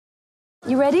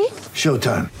You ready?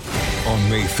 Showtime. On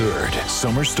May 3rd,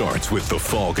 summer starts with The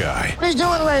Fall Guy. Let's do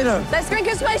it later. Let's drink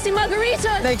a spicy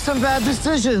margarita. Make some bad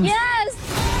decisions. Yes!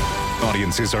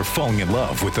 Audiences are falling in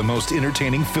love with the most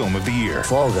entertaining film of the year.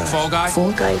 Fall Guy. Fall Guy?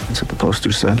 Fall guy. That's what the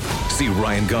poster said. See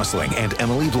Ryan Gosling and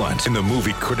Emily Blunt in the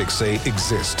movie critics say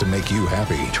exists to make you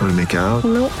happy. Trying to make it out?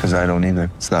 Nope. Because I don't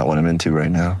either. It's not what I'm into right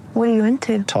now. What are you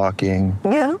into? Talking.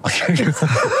 Yeah.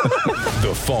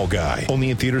 The Fall Guy.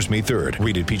 Only in theaters May 3rd.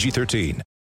 Rated PG-13.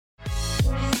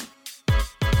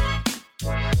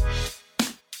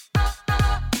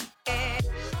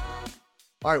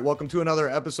 All right, welcome to another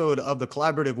episode of the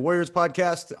Collaborative Warriors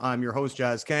podcast. I'm your host,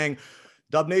 Jazz Kang.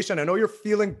 Dub Nation, I know you're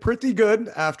feeling pretty good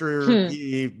after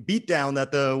the beatdown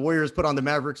that the Warriors put on the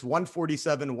Mavericks,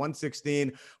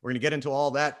 147-116. We're going to get into all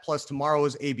that, plus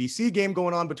tomorrow's ABC game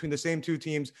going on between the same two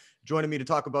teams. Joining me to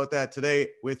talk about that today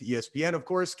with ESPN, of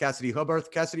course, Cassidy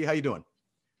Hubbarth. Cassidy, how you doing?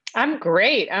 I'm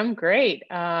great.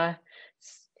 Had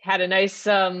a nice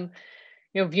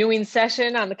viewing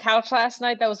session on the couch last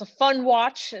night. That was a fun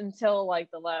watch until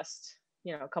like the last,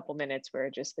 couple minutes where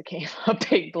it just became a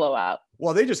big blowout.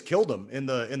 Well, they just killed them in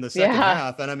the second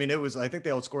half. And I mean, I think they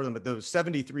outscored them, but it was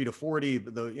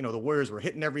 73-40. The Warriors were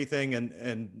hitting everything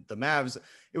and the Mavs.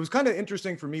 It was kind of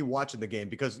interesting for me watching the game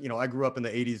because, I grew up in the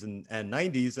 80s and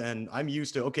 90s and I'm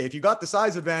used to, okay, if you got the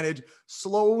size advantage,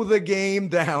 slow the game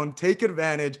down, take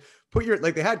advantage,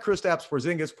 they had Kristaps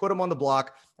Porzingis, put him on the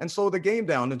block and slow the game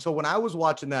down. And so when I was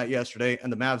watching that yesterday,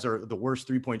 and the Mavs are the worst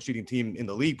 3-point shooting team in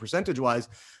the league percentage wise,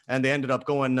 and they ended up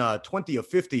going 20 of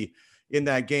 50 in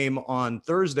that game on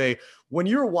Thursday. When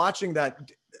you're watching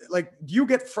that, do you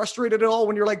get frustrated at all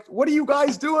when you're like, what are you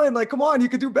guys doing? Like, come on, you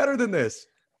could do better than this.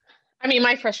 I mean,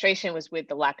 my frustration was with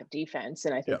the lack of defense.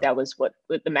 And I think that was what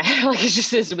with the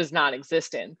Mavs, it was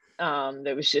non-existent.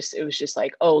 It was just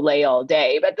like, lay all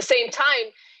day. But at the same time,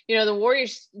 the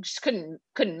Warriors just couldn't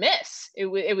miss. It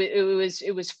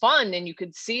was fun, and you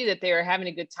could see that they were having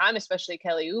a good time, especially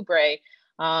Kelly Oubre.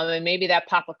 And maybe that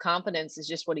pop of confidence is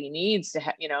just what he needs to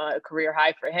have, a career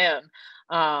high for him.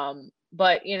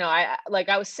 But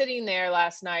I was sitting there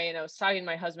last night and I was talking to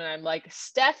my husband. I'm like,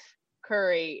 Steph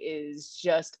Curry is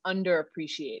just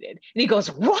underappreciated. And he goes,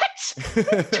 what are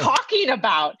you talking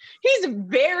about? He's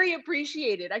very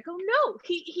appreciated. I go, no,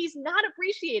 he's not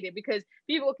appreciated because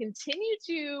people continue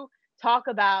to talk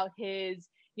about his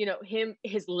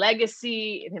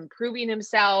legacy and him proving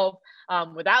himself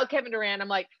without Kevin Durant. I'm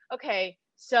like, okay,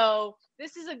 so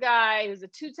this is a guy who's a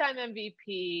 2-time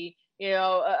MVP,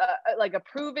 like a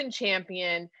proven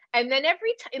champion. And then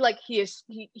every time,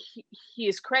 he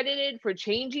is credited for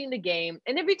changing the game.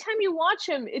 And every time you watch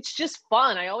him, it's just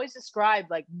fun. I always describe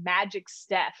like Magic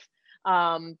Steph.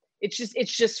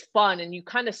 It's just fun. And you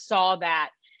kind of saw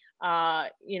that,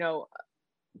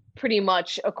 pretty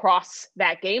much across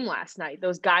that game last night.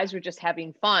 Those guys were just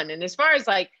having fun. And as far as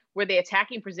were they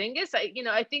attacking Porzingis?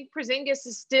 I think Porzingis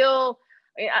is still,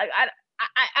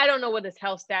 I don't know what his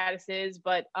health status is,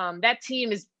 but that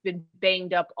team has been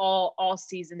banged up all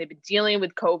season. They've been dealing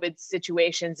with COVID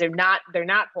situations. They're not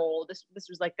whole. This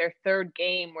was like their third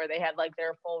game where they had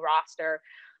their full roster.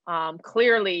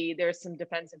 Clearly there's some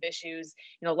defensive issues.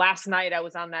 Last night I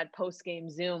was on that post-game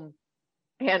Zoom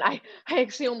and I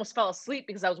actually almost fell asleep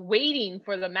because I was waiting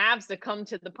for the Mavs to come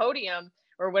to the podium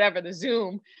or whatever, the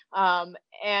Zoom. And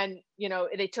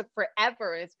they took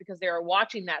forever. It's because they were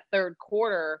watching that third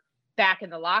quarter back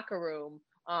in the locker room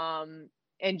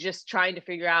and just trying to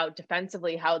figure out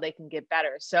defensively how they can get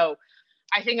better. So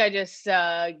I think I just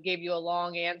gave you a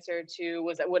long answer to,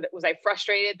 was I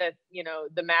frustrated that,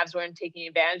 the Mavs weren't taking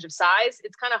advantage of size?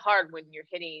 It's kind of hard when you're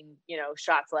hitting,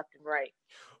 shots left and right.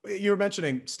 You were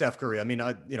mentioning Steph Curry. I mean,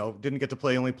 didn't get to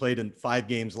play, only played in 5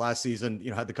 games last season,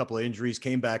 had a couple of injuries,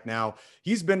 came back now.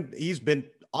 He's been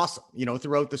awesome,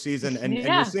 throughout the season.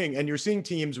 And you're seeing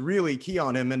teams really key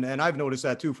on him. And I've noticed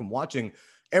that too, from watching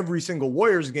every single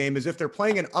Warriors game, is if they're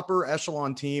playing an upper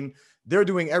echelon team, they're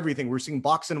doing everything. We're seeing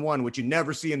box and one, which you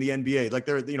never see in the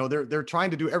NBA. They're trying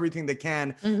to do everything they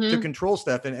can to control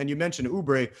Steph. And you mentioned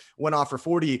Oubre went off for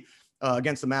 40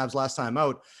 against the Mavs last time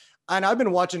out. And I've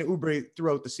been watching Oubre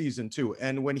throughout the season too.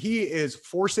 And when he is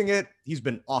forcing it, he's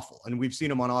been awful. And we've seen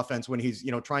him on offense when he's,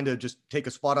 trying to just take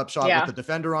a spot up shot with the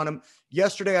defender on him.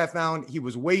 Yesterday, I found he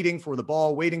was waiting for the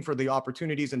ball, waiting for the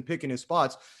opportunities and picking his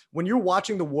spots. When you're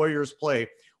watching the Warriors play,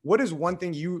 what is one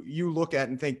thing you look at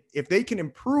and think, if they can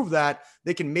improve that,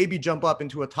 they can maybe jump up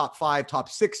into a top 5, top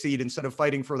 6 seed instead of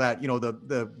fighting for that,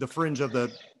 the fringe of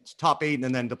the top 8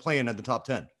 and then to play in at the top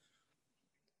 10?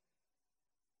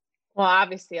 Well,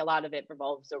 obviously, a lot of it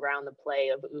revolves around the play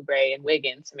of Oubre and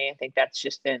Wiggins. I mean, I think that's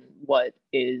just been what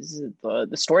is the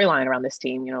storyline around this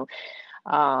team.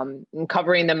 And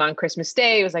covering them on Christmas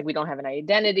Day, it was like, we don't have an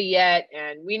identity yet.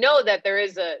 And we know that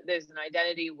there's an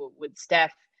identity with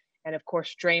Steph and of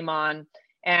course Draymond.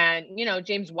 And,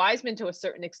 James Wiseman, to a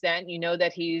certain extent,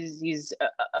 that he's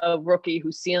a rookie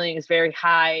whose ceiling is very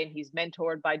high and he's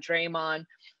mentored by Draymond.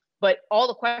 But all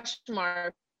the question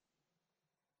marks,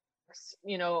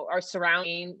 are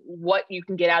surrounding what you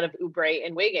can get out of Oubre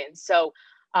and Wiggins. So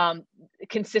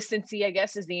consistency, I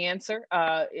guess, is the answer.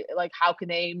 Like, how can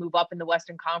they move up in the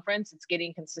Western Conference? It's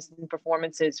getting consistent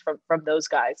performances from those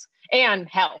guys and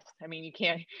health. I mean, you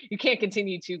can't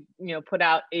continue to put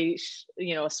out a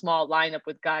small lineup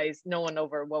with guys, no one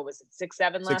over, what was it,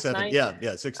 6'7" last night? Yeah,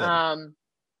 6'7".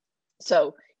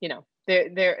 So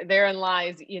therein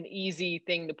lies an easy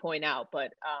thing to point out,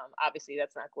 but obviously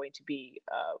that's not going to be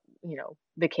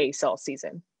the case all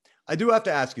season. I do have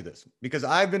to ask you this because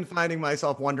I've been finding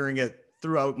myself wondering it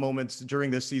throughout moments during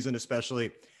this season,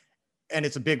 especially, and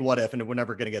it's a big what if, and we're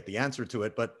never going to get the answer to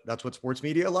it, but that's what sports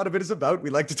media, a lot of it is about. We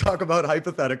like to talk about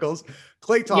hypotheticals.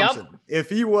 Klay Thompson, if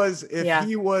he was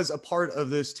a part of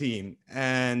this team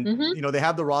and, they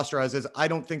have the roster as is, I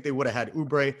don't think they would have had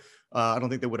Oubre. I don't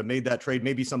think they would have made that trade.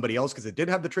 Maybe somebody else, because it did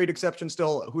have the trade exception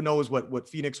still. Who knows what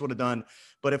Phoenix would have done.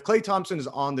 But if Klay Thompson is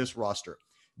on this roster,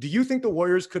 do you think the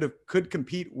Warriors could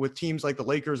compete with teams like the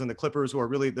Lakers and the Clippers, who are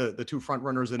really the two front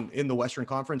runners in the Western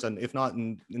Conference, and if not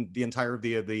in the entire of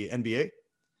the NBA?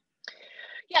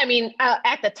 Yeah, I mean,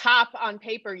 at the top on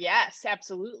paper, yes,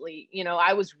 absolutely.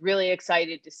 I was really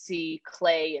excited to see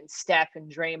Klay and Steph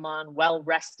and Draymond well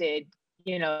rested,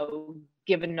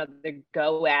 give another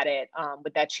go at it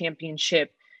with that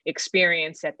championship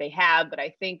experience that they have. But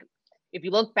I think if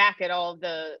you look back at all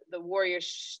the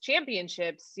Warriors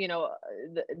championships,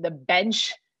 the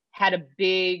bench had a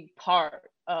big part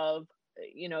of,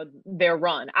 their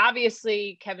run.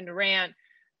 Obviously, Kevin Durant,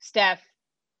 Steph,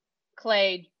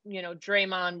 Klay,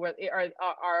 Draymond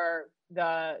are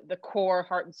the core,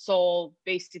 heart and soul,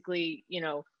 basically,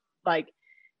 like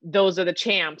those are the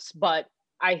champs. But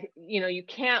you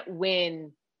can't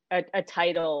win a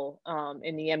title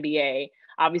in the NBA,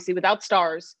 obviously without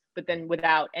stars, but then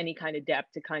without any kind of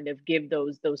depth to kind of give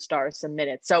those stars some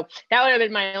minutes. So that would have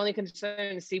been my only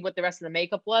concern, to see what the rest of the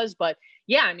makeup was. But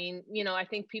yeah, I mean, I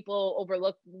think people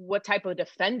overlook what type of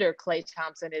defender Klay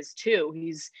Thompson is too.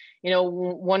 He's,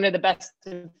 one of the best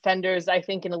defenders, I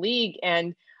think, in the league.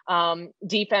 And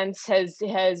defense has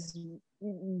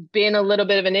been a little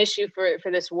bit of an issue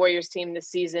for this Warriors team this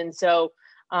season. So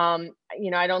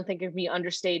I don't think it'd be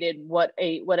understated what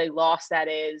a loss that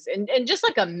is, and just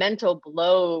like a mental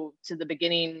blow to the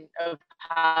beginning of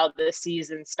how the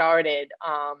season started,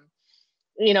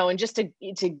 and just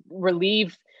to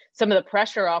relieve some of the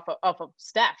pressure off of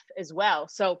Steph as well.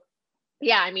 So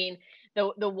yeah, I mean,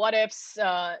 the what ifs,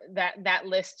 that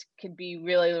list could be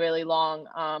really, really long.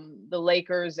 The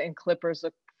Lakers and Clippers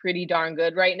look pretty darn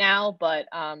good right now, but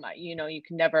you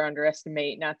can never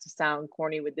underestimate, not to sound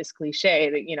corny with this cliche,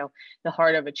 that the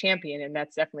heart of a champion, and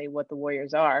that's definitely what the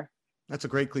Warriors are. That's a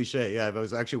great cliche. Yeah, I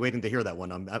was actually waiting to hear that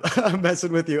one. I'm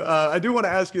messing with you. I do want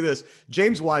to ask you this.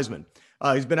 James Wiseman,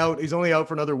 he's been out. He's only out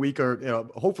for another week, or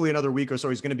hopefully another week or so.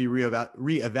 He's going to be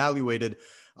reevaluated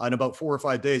in about 4 or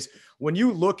 5 days. When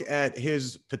you look at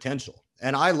his potential,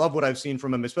 and I love what I've seen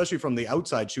from him, especially from the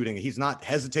outside shooting. He's not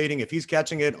hesitating. If he's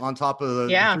catching it on top of the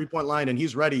 3-point line and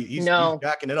he's ready, he's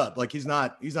backing it up. Like he's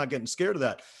not getting scared of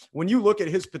that. When you look at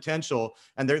his potential,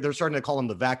 and they're starting to call him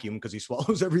the vacuum because he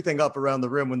swallows everything up around the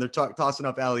rim when they're tossing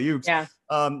up alley-oops. Yeah.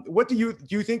 What do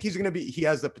you think he's going to be? He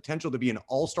has the potential to be an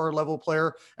all-star level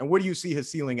player. And what do you see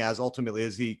his ceiling as ultimately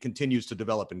as he continues to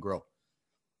develop and grow?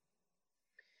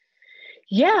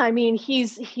 Yeah, I mean,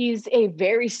 he's a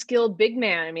very skilled big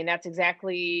man. I mean, that's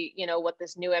exactly, what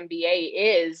this new NBA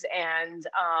is. And,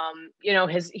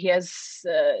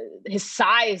 his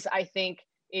size, I think,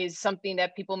 is something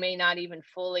that people may not even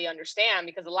fully understand,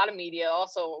 because a lot of media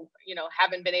also,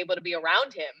 haven't been able to be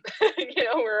around him.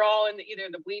 We're all in either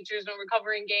the bleachers when we're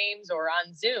covering games or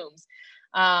on Zooms.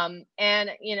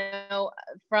 And,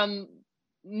 from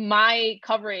my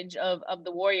coverage of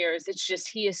the Warriors, it's just,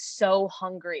 he is so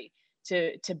hungry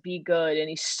to be good, and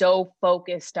he's so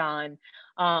focused on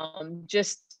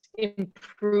just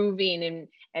improving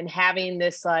and having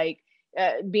this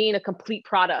being a complete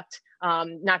product,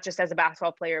 not just as a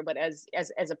basketball player, but as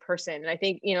a person. And I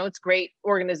think it's great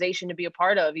organization to be a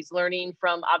part of. He's learning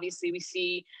from, obviously we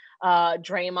see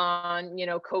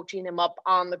Draymond coaching him up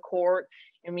on the court.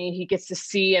 I mean, he gets to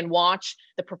see and watch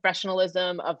the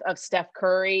professionalism of Steph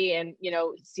Curry, and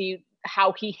see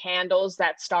how he handles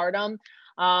that stardom.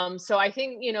 So I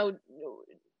think,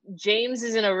 James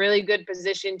is in a really good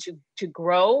position to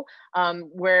grow,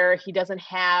 where he doesn't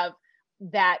have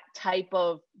that type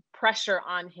of pressure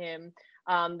on him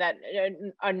that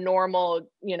a normal,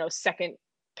 second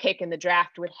pick in the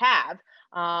draft would have.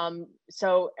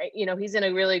 So, he's in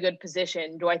a really good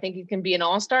position. Do I think he can be an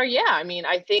all-star? Yeah. I mean,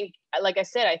 I think, like I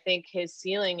said, I think his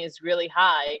ceiling is really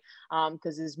high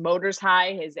because his motor's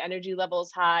high, his energy level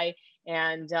is high.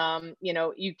 And,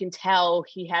 you can tell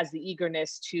he has the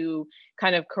eagerness to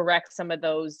kind of correct some of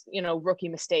those, rookie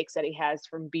mistakes that he has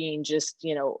from being just,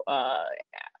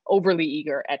 overly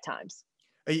eager at times.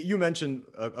 You mentioned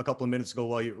a couple of minutes ago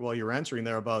while you're answering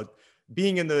there about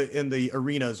being in the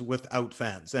arenas without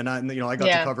fans. And I got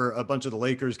to cover a bunch of the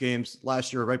Lakers games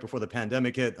last year, right before the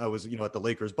pandemic hit. I was, at the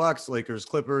Lakers Bucks, Lakers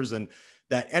Clippers, and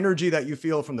that energy that you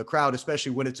feel from the crowd,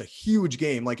 especially when it's a huge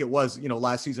game like it was,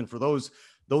 last season for those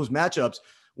matchups.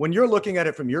 When you're looking at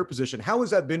it from your position, how has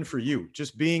that been for you?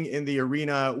 Just being in the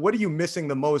arena, what are you missing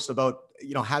the most about,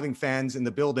 having fans in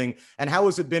the building? And how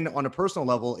has it been on a personal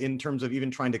level in terms of even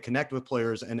trying to connect with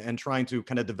players and trying to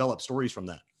kind of develop stories from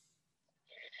that?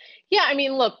 Yeah, I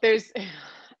mean, look, there's,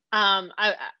 I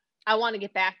want to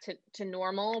get back to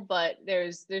normal, but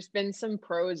there's been some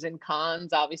pros and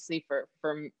cons, obviously for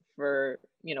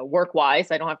work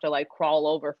wise. I don't have to like crawl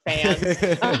over fans,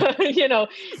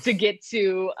 to get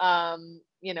to,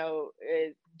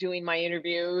 doing my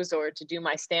interviews or to do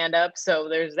my stand up. So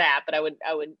there's that, but I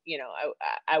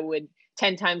would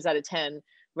 10 times out of 10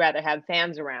 rather have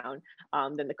fans around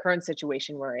than the current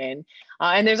situation we're in.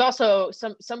 And there's also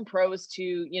some pros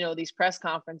to, these press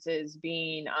conferences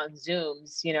being on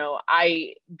Zooms.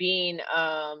 I being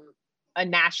a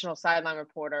national sideline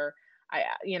reporter,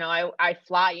 I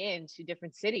fly into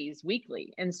different cities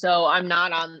weekly. And so I'm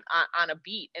not on a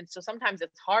beat. And so sometimes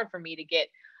it's hard for me to get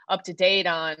up to date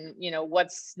on,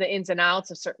 what's the ins and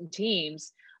outs of certain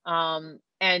teams.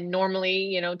 And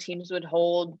normally, teams would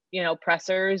hold,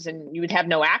 pressers and you would have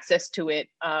no access to it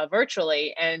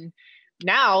virtually. And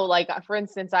now, like, for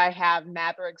instance, I have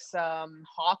Mavericks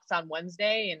Hawks on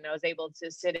Wednesday, and I was able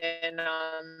to sit in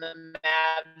on the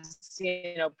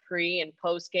Mavs, pre and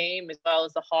post game, as well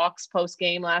as the Hawks post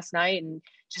game last night, and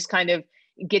just kind of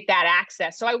get that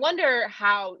access. So I wonder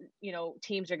how,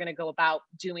 teams are going to go about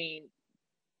doing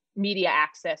media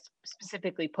access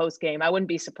specifically post game. I wouldn't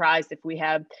be surprised if we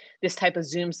have this type of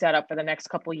Zoom setup for the next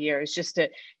couple of years, just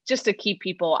to keep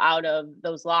people out of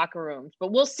those locker rooms.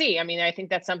 But we'll see. I mean, I think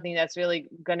that's something that's really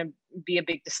going to be a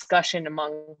big discussion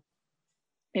among,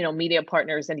 media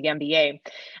partners in the NBA.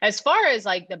 As far as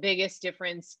like the biggest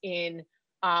difference in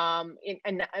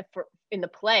the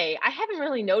play, I haven't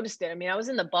really noticed it. I mean, I was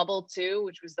in the bubble too,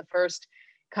 which was the first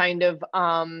kind of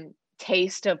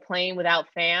taste of playing without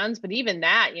fans, but even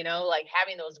that, like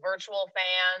having those virtual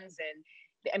fans,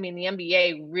 and I mean the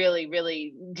NBA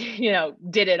really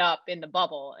did it up in the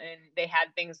bubble, and they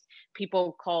had things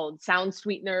people called sound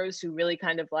sweeteners who really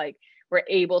kind of like were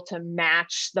able to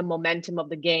match the momentum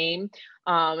of the game,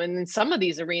 and in some of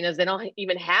these arenas they don't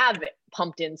even have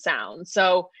pumped in sound.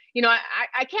 So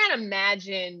I can't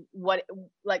imagine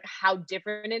how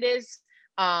different it is,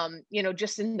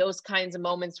 just in those kinds of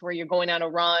moments where you're going on a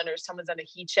run or someone's on a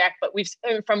heat check. But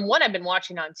from what I've been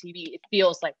watching on TV, it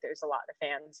feels like there's a lot of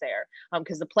fans there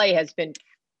because the play has been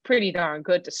pretty darn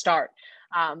good to start.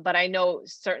 But I know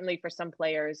certainly for some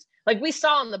players, like we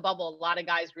saw in the bubble, a lot of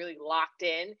guys really locked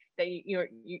in that you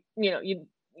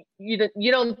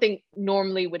don't think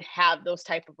normally would have those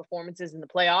type of performances in the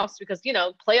playoffs, because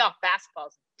playoff basketball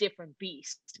is a different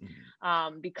beast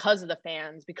because of the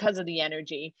fans, because of the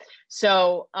energy.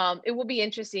 So it will be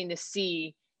interesting to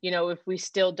see if we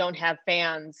still don't have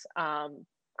fans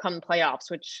come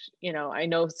playoffs, which I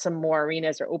know some more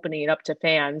arenas are opening it up to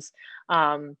fans,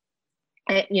 and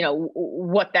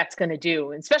what that's going to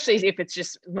do, and especially if it's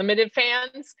just limited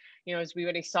fans, as we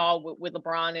already saw with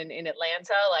LeBron in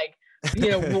Atlanta, like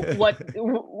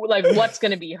what's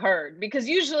going to be heard, because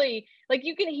usually like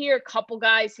you can hear a couple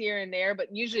guys here and there, but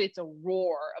usually it's a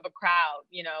roar of a crowd,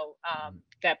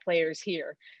 that players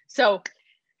hear. So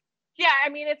yeah, I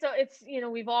mean, it's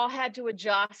we've all had to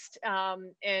adjust,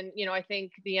 and I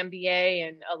think the NBA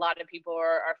and a lot of people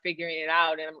are figuring it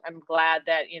out, and I'm glad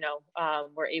that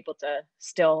we're able to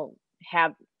still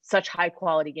have such high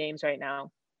quality games right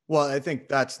now. Well, I think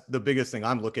that's the biggest thing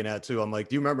I'm looking at too. I'm like,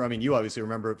 do you remember? I mean, you obviously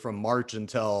remember it from March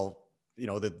until,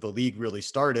 the league really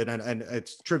started, and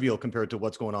it's trivial compared to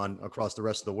what's going on across the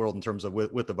rest of the world in terms of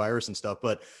with the virus and stuff.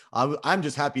 But I'm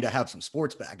just happy to have some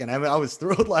sports back. And I was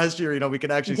thrilled last year, we could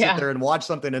actually sit there and watch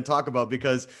something and talk about,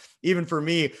 because even for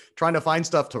me, trying to find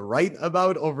stuff to write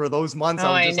about over those months,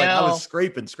 I was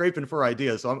scraping for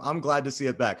ideas. So I'm glad to see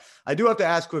it back. I do have to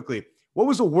ask quickly, what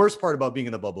was the worst part about being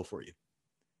in the bubble for you?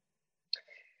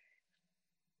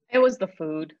 It was the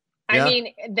food. I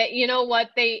mean, that, you know what,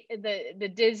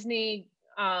 the Disney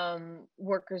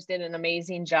workers did an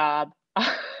amazing job.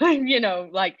 You know,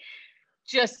 like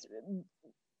just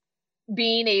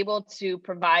being able to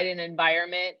provide an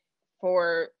environment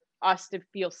for us to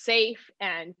feel safe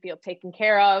and feel taken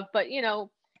care of. But, you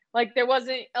know, like there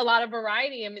wasn't a lot of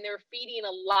variety. I mean, they were feeding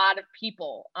a lot of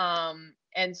people.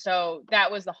 And so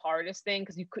that was the hardest thing,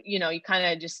 because you could, you know, you kind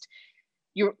of just,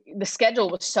 the schedule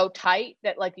was so tight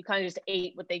that like you kind of just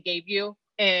ate what they gave you.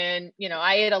 And, you know,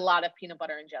 I ate a lot of peanut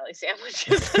butter and jelly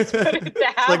sandwiches. Let's put it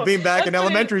down. It's like being back in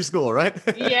elementary school, right?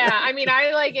 Yeah. I mean,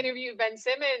 I like interviewed Ben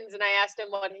Simmons and I asked him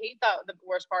what he thought the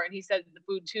worst part. And he said the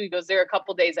food too. He goes, there are a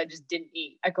couple days I just didn't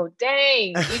eat. I go, dang,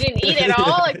 you didn't eat at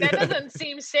all? Like that doesn't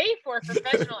seem safe for a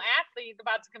professional athlete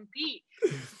about to compete.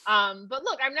 But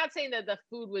look, I'm not saying that the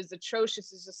food was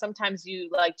atrocious. It's just sometimes you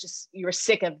were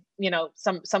sick of, you know,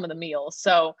 some of the meals.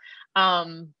 So,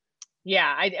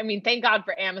 yeah, I mean, thank God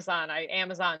for Amazon. I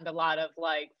Amazoned a lot of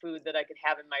like food that I could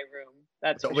have in my room.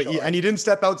 That's for sure. And you didn't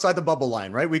step outside the bubble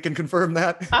line, right? We can confirm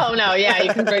that. Oh no, yeah,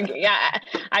 you can drink. Yeah,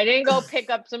 I didn't go pick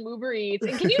up some Uber Eats.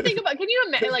 And can you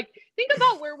imagine, like, think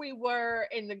about where we were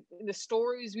in the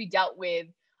stories we dealt with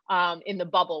in the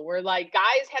bubble, where like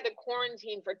guys had to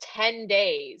quarantine for 10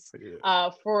 days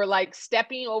for like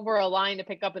stepping over a line to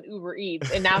pick up an Uber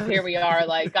Eats. And now here we are,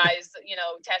 like guys, you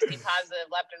know, testing positive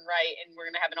left and right, and we're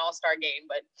going to have an all-star game.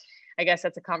 But I guess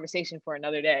that's a conversation for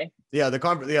another day. Yeah,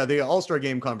 the all-star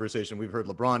game conversation. We've heard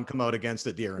LeBron come out against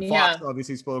it. De'Aaron Fox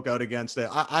obviously spoke out against it.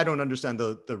 I don't understand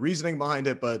the reasoning behind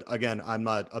it, but again, I'm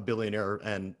not a billionaire,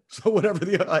 and so whatever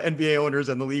the NBA owners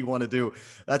and the league want to do,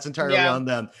 that's entirely on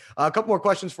them. A couple more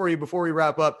questions for you before we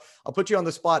wrap up. I'll put you on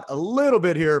the spot a little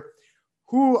bit here.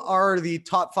 Who are the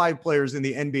top 5 players in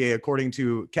the NBA according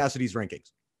to Cassidy's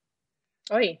rankings?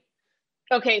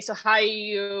 Okay, so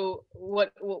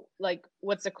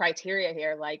what's the criteria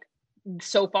here? Like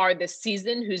so far this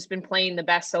season, who's been playing the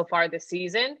best so far this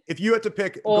season? If you had to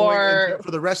pick for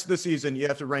the rest of the season, you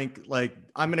have to rank, like,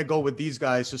 I'm going to go with these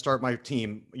guys to start my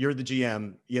team. You're the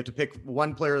GM. You have to pick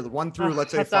one player, 1 through,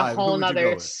 let's say 5. That's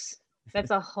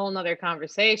a whole nother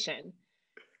conversation.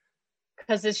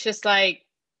 Because it's just like,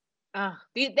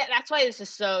 that's why this is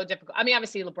so difficult. I mean,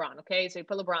 obviously LeBron. Okay, so you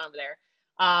put LeBron over there.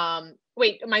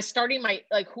 Wait, who am I starting my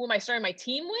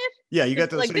team with? Yeah, you got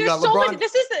to, like, so there's you got so LeBron. Many,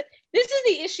 this is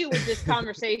the issue with this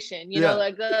conversation, you know,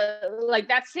 like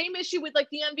that same issue with like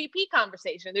the MVP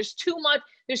conversation. There's too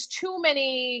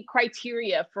many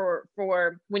criteria for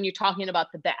when you're talking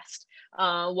about the best.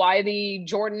 Why the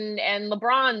Jordan and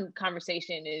LeBron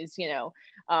conversation is,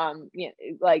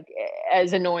 like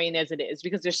as annoying as it is,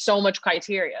 because there's so much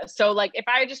criteria. So like, if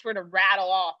I just were to rattle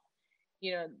off,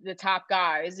 you know, the top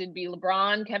guys, it'd be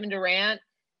LeBron, Kevin Durant,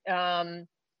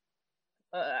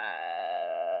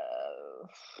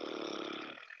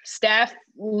 Steph,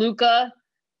 Luka,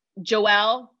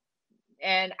 Joel.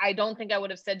 And I don't think I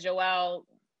would have said Joel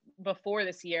before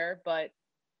this year, but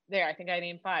there, I think I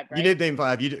named 5, right? You did name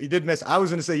 5. You did miss. I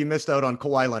was going to say you missed out on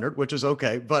Kawhi Leonard, which is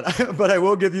okay, but I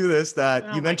will give you this,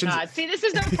 that you mentioned. God. See, this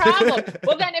is the problem.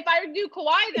 Well, then if I would do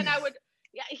Kawhi, then I would.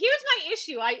 Yeah, here's my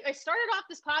issue. I started off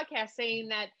this podcast saying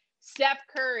that Steph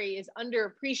Curry is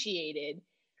underappreciated,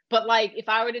 but like if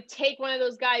I were to take one of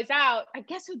those guys out, I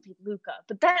guess it would be Luka.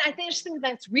 But then I just think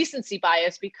that's recency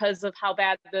bias because of how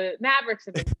bad the Mavericks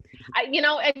have been.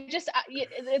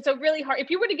 It's a really hard. If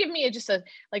you were to give me a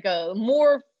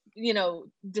more, you know,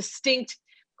 distinct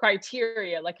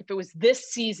criteria, like if it was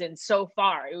this season so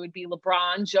far, it would be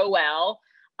LeBron, Joel,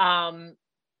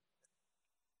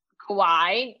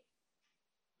 Kawhi.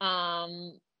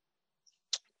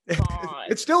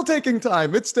 It's still taking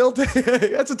time. It's still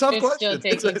it's a tough question.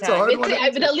 It's a hard one.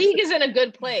 The league is in a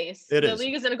good place. The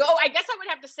league is in a go. I guess I would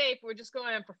have to say, if we're just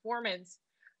going on performance,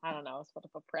 I don't know. It's what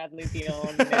if a Bradley Beal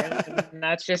and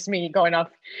that's just me going off.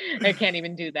 I can't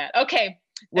even do that. Okay.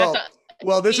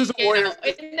 Well, this is a Warriors.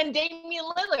 And then Damian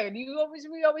Lillard.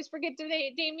 We always forget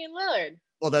Damian Lillard.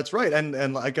 Well, that's right.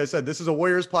 And like I said, this is a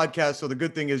Warriors podcast. So the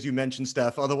good thing is you mentioned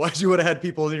Steph. Otherwise, you would have had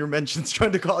people in your mentions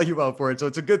trying to call you out for it. So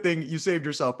it's a good thing you saved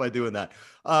yourself by doing that.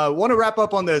 Want to wrap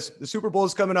up on this. The Super Bowl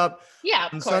is coming up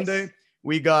on Sunday.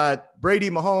 We got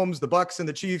Brady, Mahomes, the Bucks, and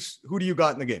the Chiefs. Who do you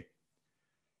got in the game?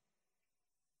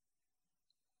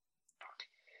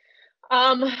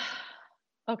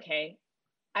 Okay.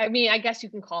 I mean, I guess you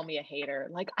can call me a hater.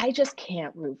 Like, I just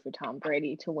can't root for Tom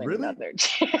Brady to win another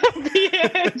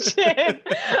championship.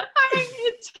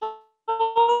 It's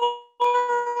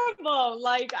horrible.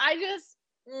 Like,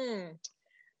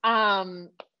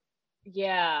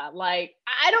 yeah, like,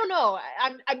 I don't know.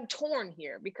 I'm torn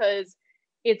here because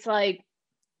it's like,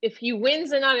 if he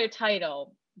wins another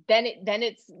title,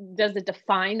 does it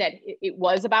define that it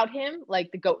was about him?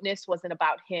 Like the GOATness wasn't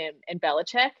about him and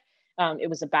Belichick. It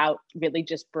was about really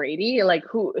just Brady. Like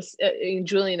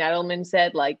Julian Edelman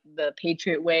said, like the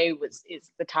Patriot way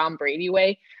is the Tom Brady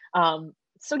way.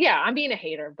 So yeah, I'm being a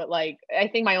hater, but like, I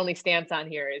think my only stance on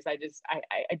here is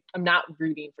I'm not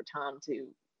rooting for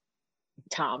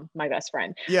Tom, my best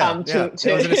friend. Yeah, I was going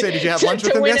to say, did you have lunch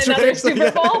with him yesterday? Another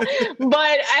Super Bowl.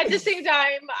 But at the same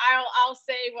time, I'll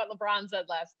say what LeBron said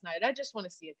last night. I just want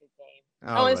to see a good game.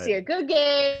 I want to see a good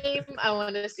game. I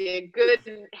want to see a good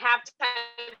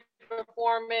halftime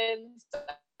performance.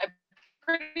 I've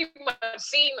pretty much I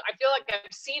feel like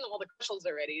I've seen all the commercials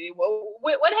already.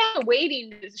 What happened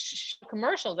waiting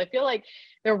commercials? I feel like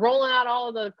they're rolling out all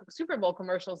of the Super Bowl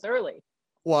commercials early.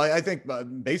 Well, I think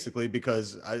basically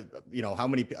because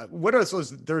what else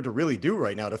is there to really do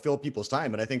right now to fill people's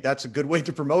time? And I think that's a good way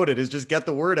to promote it, is just get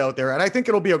the word out there. And I think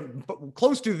it'll be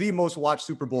close to the most watched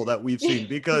Super Bowl that we've seen,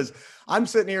 because I'm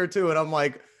sitting here too, and I'm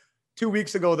like, 2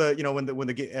 weeks ago, when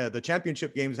the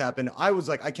championship games happened, I was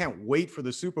like, I can't wait for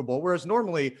the Super Bowl. Whereas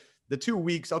normally the 2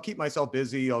 weeks, I'll keep myself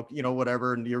busy,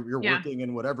 whatever, and you're working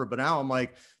and whatever. But now I'm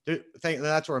like,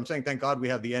 that's where I'm saying, thank God we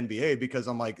have the NBA, because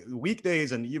I'm like,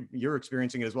 weekdays, and you're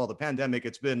experiencing it as well, the pandemic,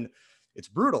 it's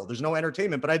brutal. There's no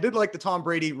entertainment. But I did like the Tom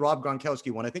Brady, Rob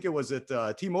Gronkowski one. I think it was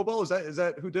at T-Mobile. Is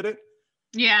that who did it?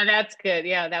 Yeah, that's good.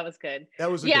 Yeah, that was good. That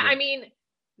was I mean,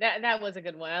 that was a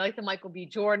good one. I like the Michael B.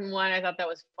 Jordan one. I thought that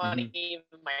was funny.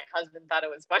 Mm-hmm. My husband thought it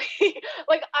was funny.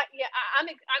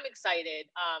 I'm excited.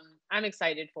 I'm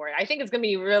excited for it. I think it's going to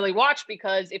be really watched,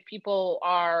 because if people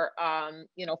are,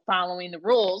 following the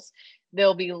rules,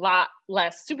 there'll be a lot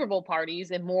less Super Bowl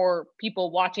parties and more people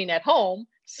watching at home.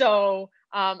 So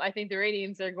I think the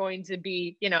ratings are going to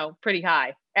be, pretty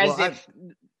high,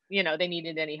 they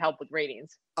needed any help with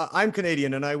ratings. I'm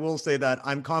Canadian, and I will say that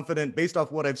I'm confident, based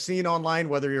off what I've seen online,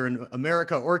 whether you're in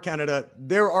America or Canada,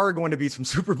 there are going to be some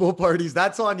Super Bowl parties.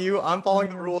 That's on you. I'm following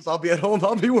the rules. I'll be at home.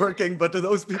 I'll be working. But to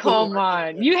those people, come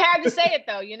on, you had to say it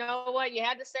though. You know what? You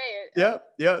had to say it.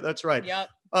 Yeah, that's right. Yep.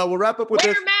 We'll wrap up with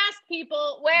wear this. Masks,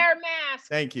 people. Wear masks.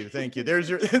 Thank you. There's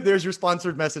your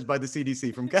sponsored message by the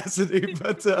CDC from Cassidy.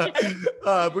 But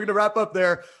we're gonna wrap up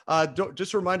there.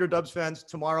 Just a reminder, Dubs fans,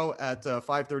 tomorrow at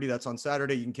 5:30. That's on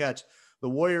Saturday. You can catch the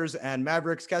Warriors and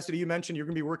Mavericks. Cassidy, you mentioned you're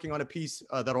gonna be working on a piece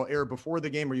that'll air before the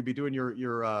game, or you'll be doing your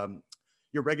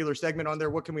regular segment on there.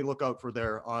 What can we look out for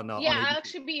there on?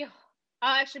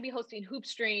 I'll actually be hosting Hoop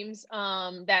Streams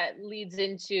that leads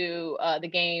into the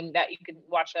game, that you can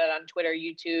watch that on Twitter,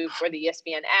 YouTube, or the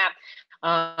ESPN app.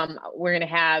 We're going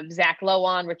to have Zach Lowe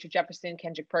on, Richard Jefferson,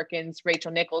 Kendrick Perkins,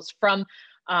 Rachel Nichols from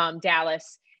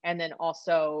Dallas, and then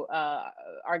also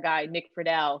our guy, Nick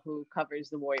Friedel, who covers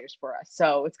the Warriors for us.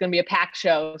 So it's going to be a packed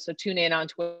show. So tune in on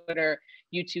Twitter,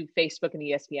 YouTube, Facebook, and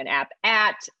the ESPN app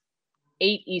at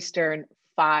 8 Eastern,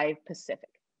 5 Pacific.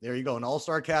 There you go. An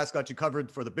all-star cast got you covered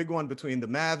for the big one between the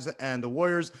Mavs and the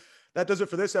Warriors. That does it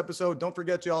for this episode. Don't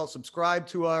forget, y'all, subscribe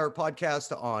to our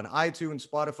podcast on iTunes,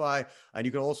 Spotify, and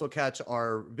you can also catch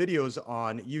our videos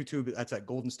on YouTube. That's at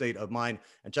Golden State of Mind.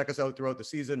 And check us out throughout the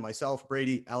season. Myself,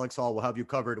 Brady, Alex Hall will have you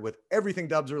covered with everything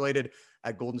Dubs related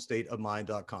at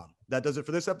goldenstateofmind.com. That does it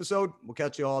for this episode. We'll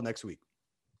catch you all next week.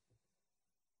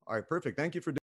 All right, perfect. Thank you for